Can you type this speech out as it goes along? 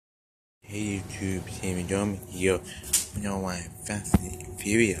Hey YouTube, Sammy Dome here with all my fascinating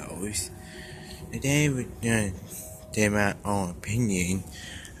videos. Today we're going to give my own opinion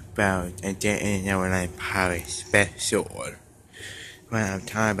about a Day in Neverland Pirate special. When I'm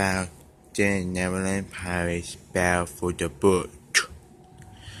talking about Day in Neverland Pirates Battle for the Book.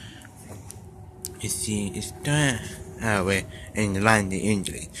 You see, it started out in London,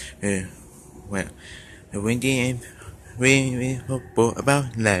 England. Well, the windy we hopeful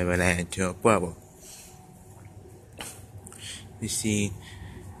about Neverland to a bubble. You see,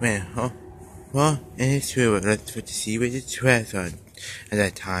 well, in his field, let's put to see with the treasure at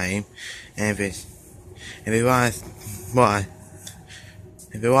that time, and if it was,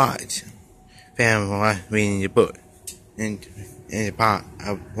 found was reading the book, in the part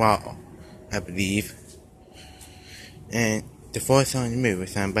of wall, I believe, and the fourth song in the movie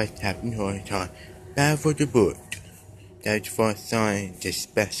was sung by Captain Horace called Battle for the Book. That was the fourth song, the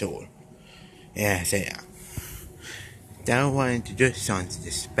special. Yeah, I say that. That was one of the good songs of the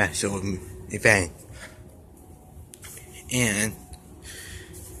special event. And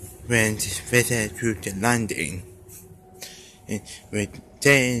when visited through to London, and we're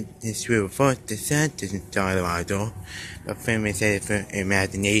saying this will force the sentence in Colorado, but famous for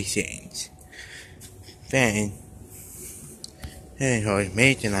imaginations. Then, Henry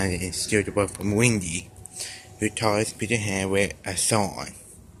made the London and steal the book from Windy, who taught us Peter Pan with a song.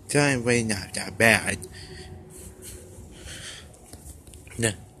 So it was not that bad.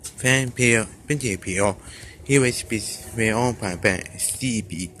 The fan Peel, he was owned by Sea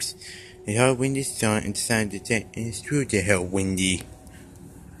Beeps. He heard Windy's song and decided to take his true to help Windy.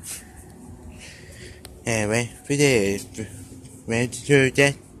 Anyway, for days, went through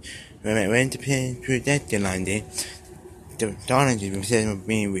that to London, the Donald was said of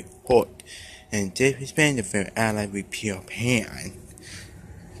being report, and this was spent the film allied with Peter Pan.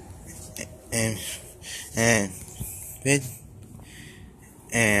 And when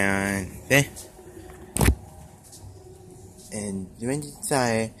they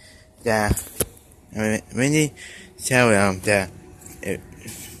decided that when they tell them that it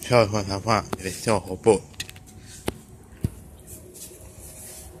shows what I want, it's so whole book.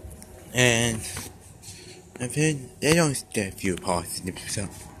 And I feel they don't stay a few parts in the vessel,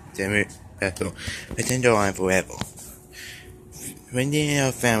 but then go on forever. When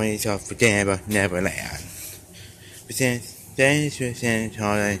the families are for Neverland. But since then it's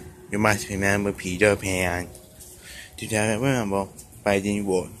that you must remember Peter Pan. To remember fighting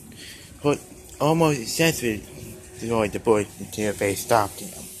war. But almost successfully destroyed the boat until they stopped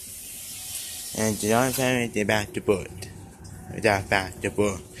him. And the other family they back the boat. Back the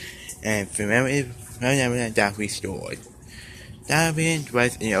boat. And remember that restored. That event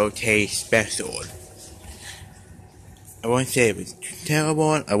was an okay special. I won't say it was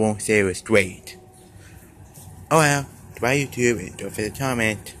terrible, I won't say it was great. Oh well, bye YouTube and don't forget to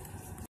comment.